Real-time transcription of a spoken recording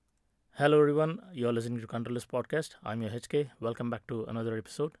Hello, everyone. You're listening to Controllers Podcast. I'm your HK. Welcome back to another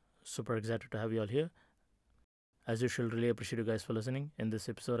episode. Super excited to have you all here. As usual, really appreciate you guys for listening. In this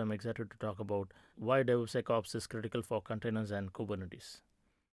episode, I'm excited to talk about why DevSecOps is critical for containers and Kubernetes.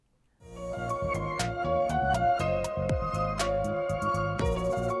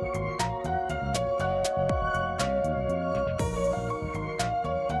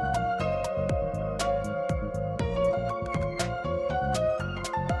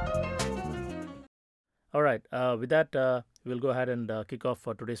 All right. With that, we'll go ahead and kick off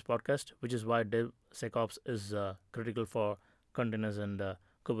for today's podcast, which is why DevSecOps is critical for containers and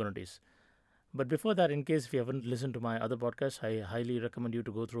Kubernetes. But before that, in case if you haven't listened to my other podcasts, I highly recommend you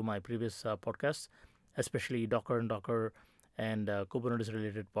to go through my previous podcasts, especially Docker and Kubernetes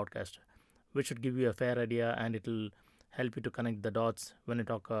related podcast, which should give you a fair idea and it'll help you to connect the dots when you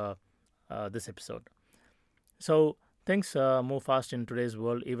talk this episode. So things move fast in today's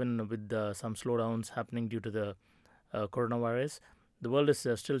world, even with some slowdowns happening due to the coronavirus. The world is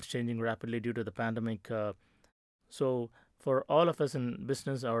still changing rapidly due to the pandemic. So for all of us in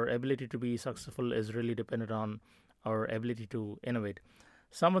business, our ability to be successful is really dependent on our ability to innovate.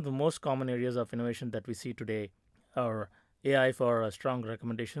 Some of the most common areas of innovation that we see today are AI for strong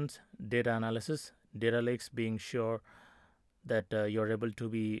recommendations, data analysis, data lakes being sure that you're able to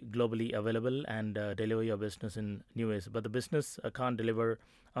be globally available and deliver your business in new ways. But the business can't deliver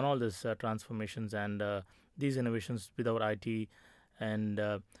on all these transformations and these innovations without IT. And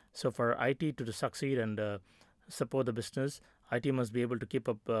so for IT to succeed and support the business, IT must be able to keep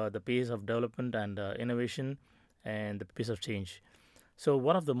up the pace of development and innovation and the pace of change. So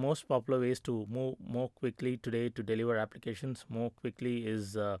one of the most popular ways to move more quickly today to deliver applications more quickly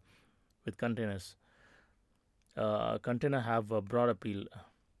is with containers. Container have a broad appeal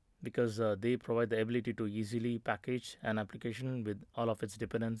because they provide the ability to easily package an application with all of its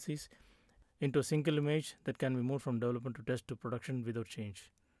dependencies into a single image that can be moved from development to test to production without change.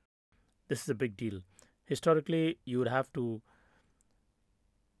 This is a big deal. Historically, you would have to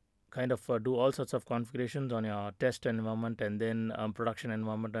kind of do all sorts of configurations on your test environment and then production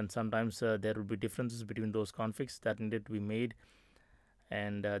environment, and sometimes there would be differences between those configs that needed to be made,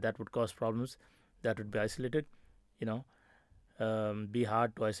 and that would cause problems that would be isolated, be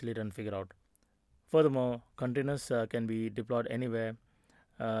hard to isolate and figure out. Furthermore, containers can be deployed anywhere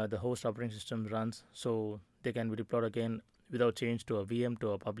the host operating system runs, so they can be deployed again without change to a VM,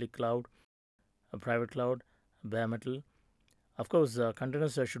 to a public cloud, a private cloud, bare metal. Of course,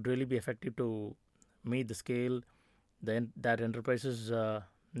 containers should really be effective to meet the scale that enterprises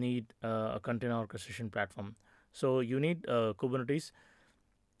need a container orchestration platform. So you need Kubernetes.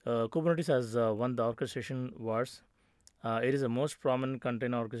 Kubernetes has won the orchestration wars. It is the most prominent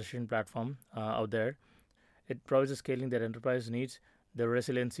container orchestration platform out there. It provides the scaling that enterprise needs, the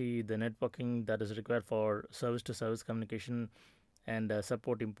resiliency, the networking that is required for service-to-service communication, and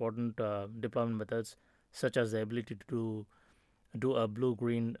support important deployment methods such as the ability to do a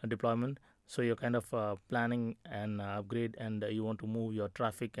blue-green deployment. So you're kind of planning an upgrade and you want to move your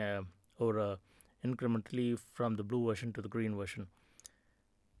traffic over incrementally from the blue version to the green version.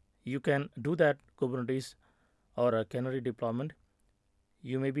 You can do that Kubernetes or a canary deployment.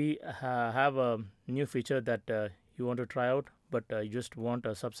 You maybe have a new feature that you want to try out, but you just want a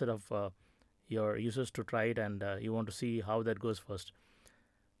subset of your users to try it, and you want to see how that goes first.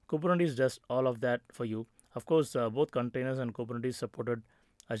 Kubernetes does all of that for you. Of course, both containers and Kubernetes supported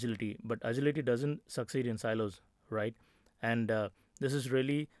agility, but agility doesn't succeed in silos, right? And this is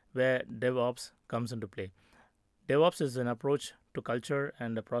really where DevOps comes into play. DevOps is an approach to culture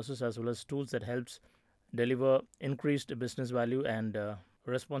and a process as well as tools that helps deliver increased business value and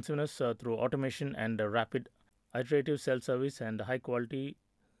responsiveness through automation and rapid iterative self-service and high quality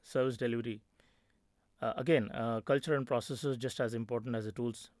service delivery. Again, culture and processes just as important as the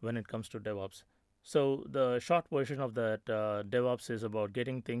tools when it comes to DevOps. So the short version of that DevOps is about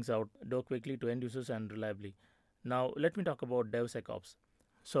getting things out door quickly to end users and reliably. Now let me talk about DevSecOps.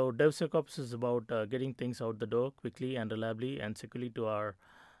 So DevSecOps is about getting things out the door quickly and reliably and securely to our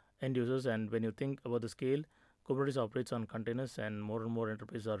end users. And when you think about the scale, Kubernetes operates on containers, and more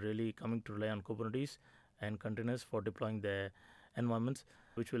enterprises are really coming to rely on Kubernetes and containers for deploying their environments,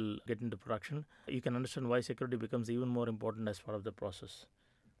 which will get into production. You can understand why security becomes even more important as part of the process.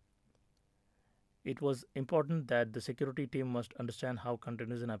 It was important that the security team must understand how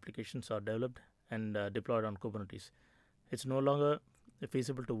containers and applications are developed and deployed on Kubernetes. It's no longer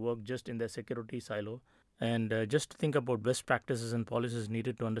feasible to work just in the security silo, and just think about best practices and policies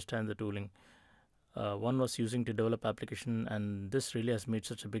needed to understand the tooling one was using to develop application, and this really has made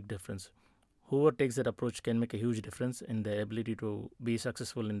such a big difference. whoever takes that approach can make a huge difference in their ability to be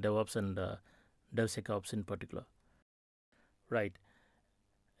successful in DevOps and DevSecOps in particular. Right.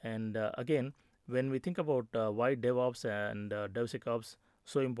 And again, when we think about why DevOps and DevSecOps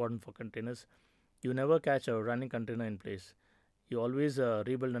so important for containers, you never catch a running container in place. You always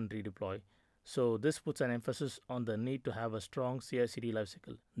rebuild and redeploy. So this puts an emphasis on the need to have a strong CI/CD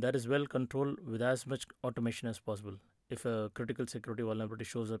lifecycle that is well controlled with as much automation as possible. If a critical security vulnerability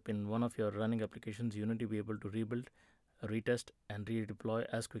shows up in one of your running applications, you need to be able to rebuild, retest, and redeploy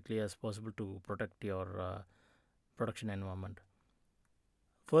as quickly as possible to protect your production environment.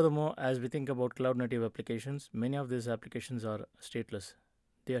 Furthermore, as we think about cloud native applications, many of these applications are stateless.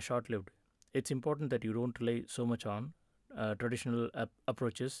 They are short lived. It's important that you don't rely so much on traditional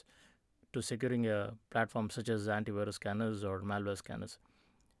approaches to securing a platform such as antivirus scanners or malware scanners.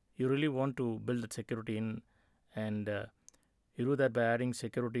 You really want to build that security in, and you do that by adding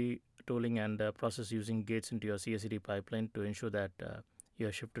security tooling and process using gates into your CI/CD pipeline to ensure that you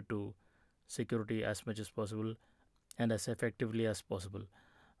are shifted to security as much as possible and as effectively as possible.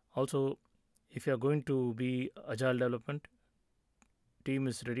 Also, if you are going to be agile development, team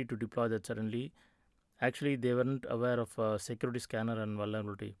is ready to deploy that suddenly. Actually, they weren't aware of a security scanner and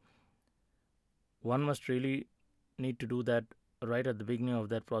vulnerability. One must really need to do that right at the beginning of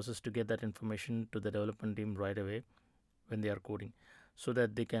that process to get that information to the development team right away when they are coding, so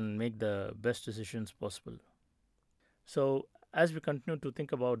that they can make the best decisions possible. So as we continue to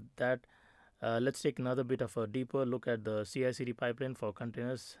think about that, let's take another bit of a deeper look at the CI/CD pipeline for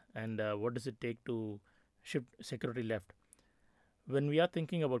containers and what does it take to ship security left. When we are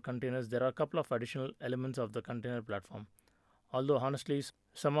thinking about containers, there are a couple of additional elements of the container platform. Although honestly,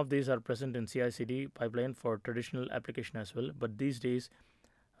 some of these are present in CI/CD pipeline for traditional application as well. But these days,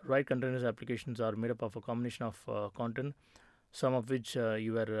 right containers applications are made up of a combination of content, some of which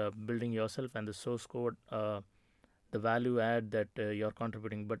you are building yourself, and the source code, the value add that you're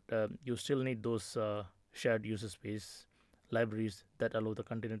contributing. But you still need those shared user space libraries that allow the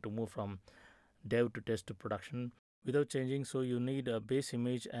container to move from dev to test to production without changing. So you need a base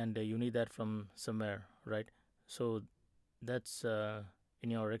image, and you need that from somewhere, right? So that's in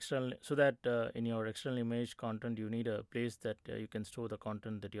your external, so that in your external image content you need a place that you can store the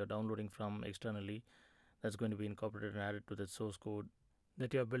content that you're downloading from externally, that's going to be incorporated and added to the source code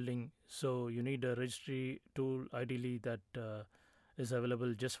that you're building. So you need a registry tool ideally that is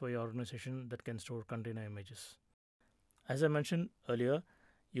available just for your organization that can store container images. As I mentioned earlier,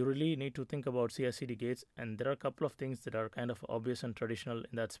 you really need to think about CI/CD gates, and there are a couple of things that are kind of obvious and traditional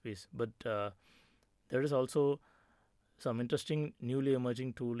in that space, but there is also some interesting newly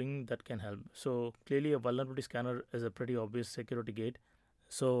emerging tooling that can help. So clearly a vulnerability scanner is a pretty obvious security gate.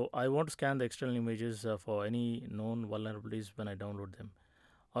 So I want to scan the external images for any known vulnerabilities when I download them.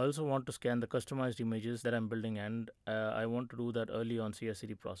 I also want to scan the customized images that I'm building, and I want to do that early on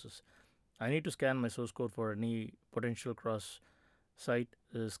CI/CD process. I need to scan my source code for any potential cross-site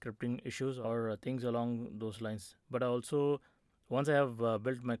scripting issues or things along those lines. But I also, once I have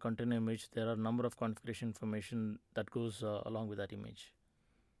built my container image, there are a number of configuration information that goes along with that image.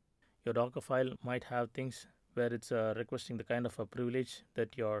 Your Docker file might have things where it's requesting the kind of a privilege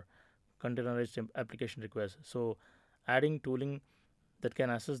that your containerized application requires. So adding tooling that can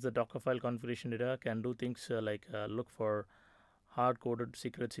access the Docker file configuration data can do things like look for hard-coded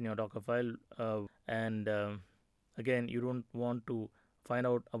secrets in your Docker file. And again, you don't want to find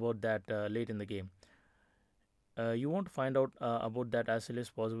out about that late in the game. You want to find out about that as early as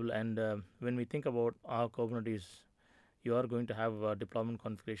possible. And when we think about our Kubernetes, you are going to have deployment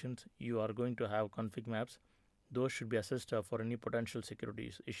configurations. You are going to have config maps. Those should be assessed for any potential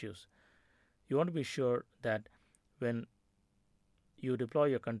security issues. You want to be sure that when you deploy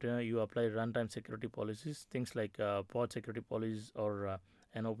your container, you apply runtime security policies, things like pod security policies or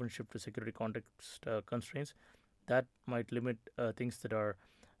an OpenShift security context constraints that might limit things that are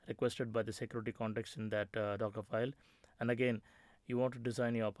requested by the security context in that Docker file. And again, you want to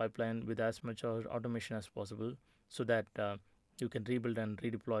design your pipeline with as much automation as possible so that you can rebuild and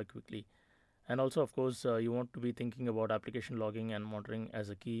redeploy quickly. And also, of course, you want to be thinking about application logging and monitoring as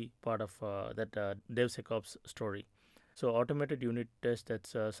a key part of that DevSecOps story. So automated unit test,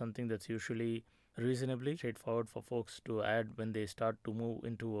 that's something that's usually reasonably straightforward for folks to add when they start to move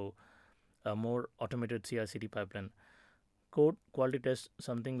into a more automated CI/CD pipeline. Code quality test,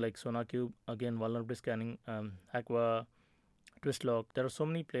 something like SonarQube, again vulnerability scanning, Aqua, Twistlog. There are so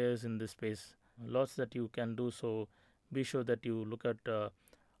many players in this space, lots that you can do. So be sure that you look at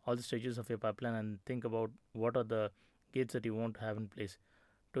all the stages of your pipeline and think about what are the gates that you want to have in place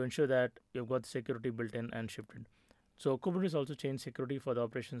to ensure that you've got security built in and shifted. So Kubernetes also changed security for the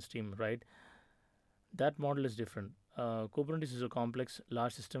operations team, right? That model is different. Kubernetes is a complex,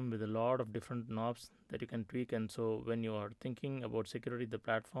 large system with a lot of different knobs that you can tweak. And so, when you are thinking about security, the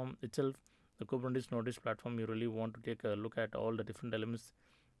platform itself, the Kubernetes Notice platform, you really want to take a look at all the different elements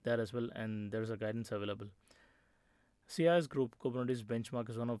there as well. And there is a guidance available. CIS Group Kubernetes Benchmark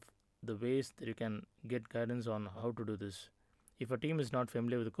is one of the ways that you can get guidance on how to do this. If a team is not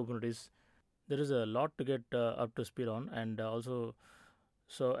familiar with Kubernetes, there is a lot to get up to speed on, and also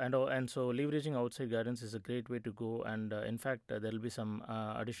so leveraging outside guidance is a great way to go. And in fact, there will be some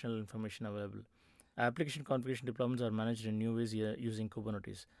additional information available. Application configuration deployments are managed in new ways using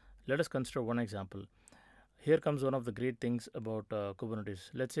Kubernetes. Let us consider one example. Here comes one of the great things about Kubernetes.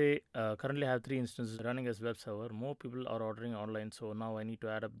 Let's say currently I have 3 instances running as web server. More people are ordering online, so now I need to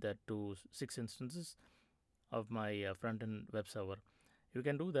add up that to 6 instances of my front end web server. You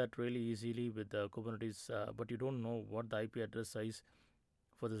can do that really easily with Kubernetes, but you don't know what the IP address size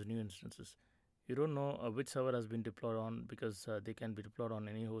for those new instances. You don't know which server has been deployed on, because they can be deployed on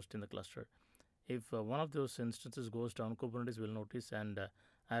any host in the cluster. If one of those instances goes down, Kubernetes will notice and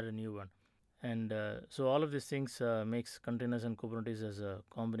add a new one. And so all of these things makes containers and Kubernetes as a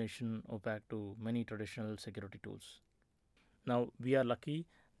combination opaque to many traditional security tools. Now we are lucky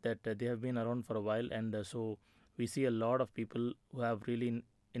that they have been around for a while, and so we see a lot of people who have really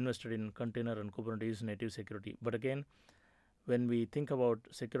invested in container and Kubernetes native security. But again, when we think about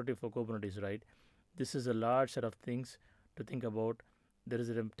security for Kubernetes, right, this is a large set of things to think about. There is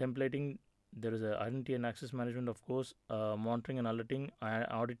a templating, there is a identity and access management, of course, monitoring and alerting,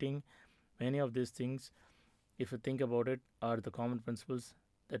 auditing. Many of these things, if you think about it, are the common principles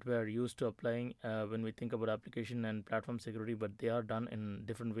that we are used to applying when we think about application and platform security, but they are done in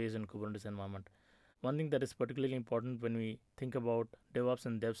different ways in Kubernetes environment. One thing that is particularly important when we think about DevOps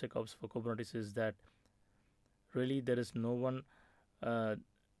and DevSecOps for Kubernetes is that really there is no one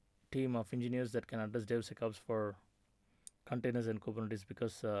team of engineers that can address DevSecOps for containers and Kubernetes,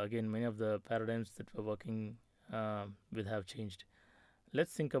 because again, many of the paradigms that we're working with have changed.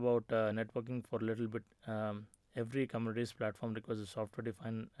 Let's think about networking for a little bit. Every Kubernetes platform requires a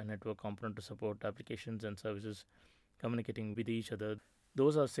software-defined network component to support applications and services communicating with each other.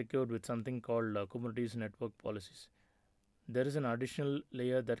 Those are secured with something called Kubernetes network policies. There is an additional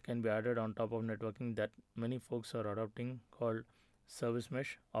layer that can be added on top of networking that many folks are adopting, called service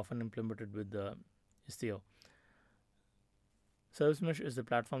mesh, often implemented with Istio. Service mesh is the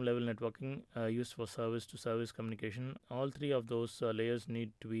platform level networking used for service to service communication. All three of those layers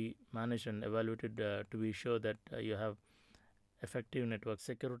need to be managed and evaluated to be sure that you have effective network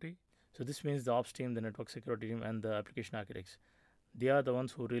security. So this means the ops team, the network security team, and the application architects. They are the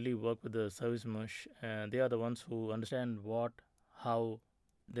ones who really work with the service mesh, and they are the ones who understand how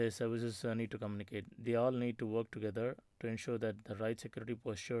their services need to communicate. They all need to work together to ensure that the right security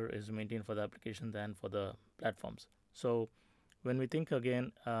posture is maintained for the applications and for the platforms. So when we think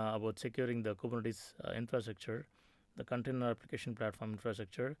again about securing the Kubernetes infrastructure, the container application platform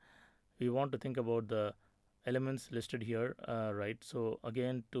infrastructure, we want to think about the elements listed here, right? So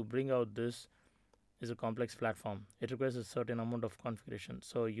again, to bring out this is a complex platform. It requires a certain amount of configuration.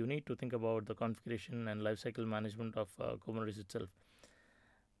 So you need to think about the configuration and lifecycle management of Kubernetes itself,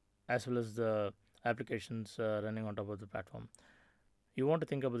 as well as the applications running on top of the platform. You want to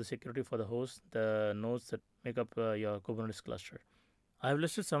think about the security for the host, the nodes that make up your Kubernetes cluster. I have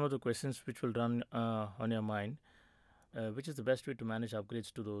listed some of the questions which will run on your mind. Which is the best way to manage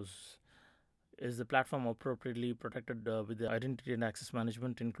upgrades to those? Is the platform appropriately protected with the identity and access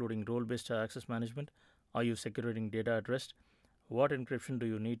management, including role-based access management? Are you securing data at rest? What encryption do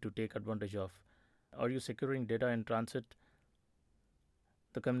you need to take advantage of? Are you securing data in transit,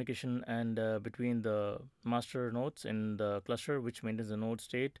 the communication and between the master nodes in the cluster, which maintains the node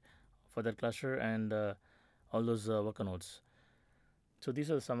state for that cluster, and all those worker nodes? So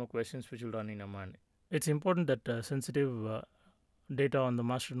these are some questions which will run in your mind. It's important that sensitive data on the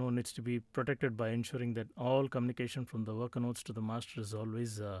master node needs to be protected by ensuring that all communication from the worker nodes to the master is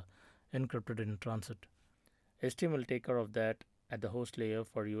always encrypted in transit. STM will take care of that at the host layer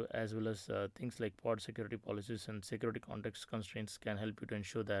for you, as well as things like pod security policies and security context constraints can help you to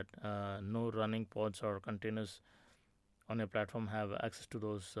ensure that no running pods or containers on your platform have access to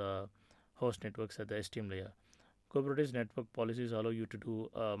those host networks at the STM layer. Kubernetes network policies allow you to do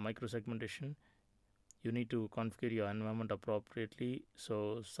microsegmentation. You need to configure your environment appropriately,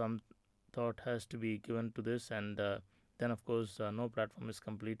 so some thought has to be given to this. And then of course no platform is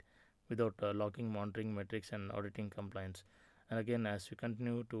complete without logging, monitoring, metrics, and auditing compliance. And again, as you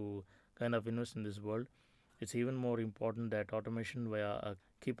continue to kind of invest in this world, it's even more important that automation via a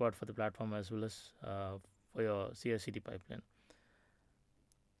key part for the platform, as well as for your CI/CD pipeline.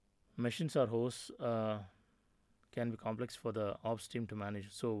 machines or hosts can be complex for the ops team to manage.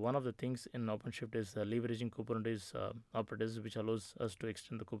 So one of the things in OpenShift is leveraging Kubernetes operators, which allows us to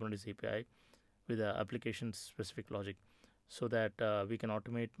extend the Kubernetes API with the application specific logic, so that we can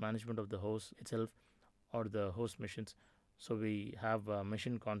automate management of the host itself or the host machines. So we have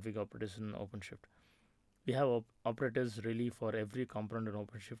machine config operators in OpenShift. We have operators really for every component in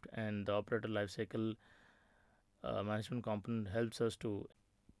OpenShift, and the operator lifecycle management component helps us to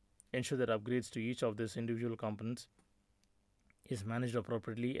ensure that upgrades to each of these individual components is managed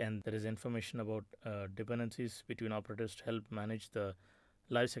appropriately, and there is information about dependencies between operators to help manage the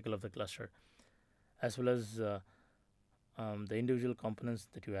lifecycle of the cluster, as well as the individual components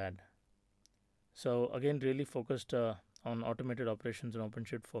that you add. So again, really focused on automated operations in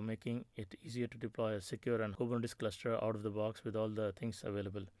OpenShift for making it easier to deploy a secure and Kubernetes cluster out of the box with all the things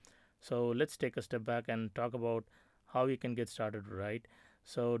available. So let's take a step back and talk about how you can get started right.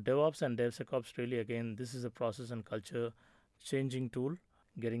 So DevOps and DevSecOps, really again, this is a process and culture changing tool.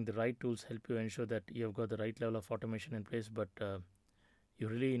 Getting the right tools help you ensure that you have got the right level of automation in place, but you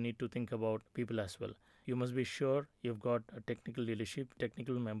really need to think about people as well. You must be sure you've got a technical leadership,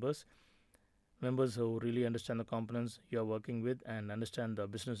 technical members who really understand the components you are working with and understand the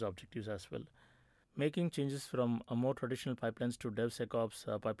business objectives as well. Making changes from a more traditional pipelines to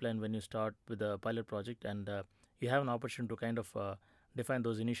DevSecOps pipeline when you start with a pilot project, and you have an opportunity to kind of define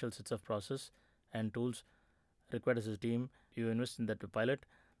those initial sets of process and tools required as a team. You invest in that pilot,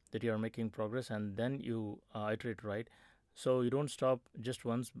 that you are making progress, and then you iterate, right? So you don't stop just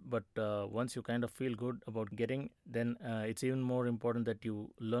once, but once you kind of feel good about getting, then it's even more important that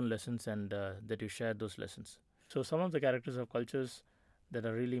you learn lessons and that you share those lessons. So some of the characters of cultures that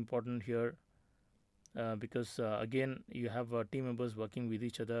are really important here, because again, you have team members working with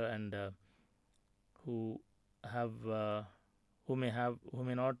each other, and who have who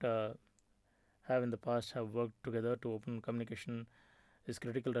may not have in the past have worked together. To open communication is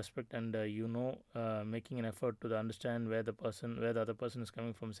critical respect, and making an effort to understand where the other person is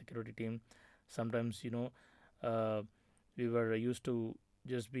coming from. Security team, sometimes we were used to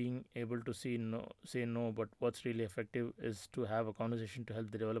just being able to say no, but what's really effective is to have a conversation to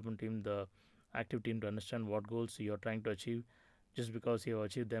help the development team, the active team, to understand what goals you're trying to achieve. Just because you have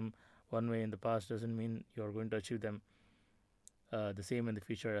achieved them one way in the past doesn't mean you're going to achieve them the same in the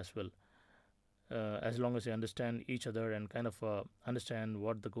future as well. As long as you understand each other and kind of understand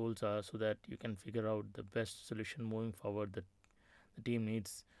what the goals are, so that you can figure out the best solution moving forward, that the team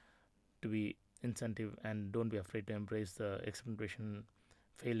needs to be incentive, and don't be afraid to embrace the experimentation,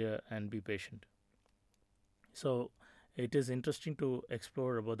 failure, and be patient. So it is interesting to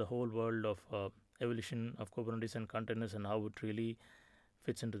explore about the whole world of evolution of Kubernetes and containers, and how it really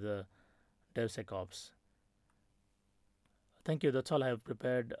fits into the DevSecOps. Thank you. That's all I have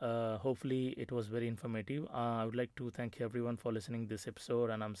prepared. Hopefully, it was very informative. I would like to thank everyone for listening this episode,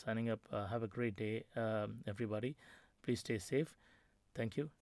 and I'm signing up. Have a great day, everybody. Please stay safe. Thank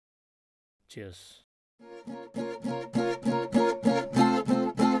you. Cheers.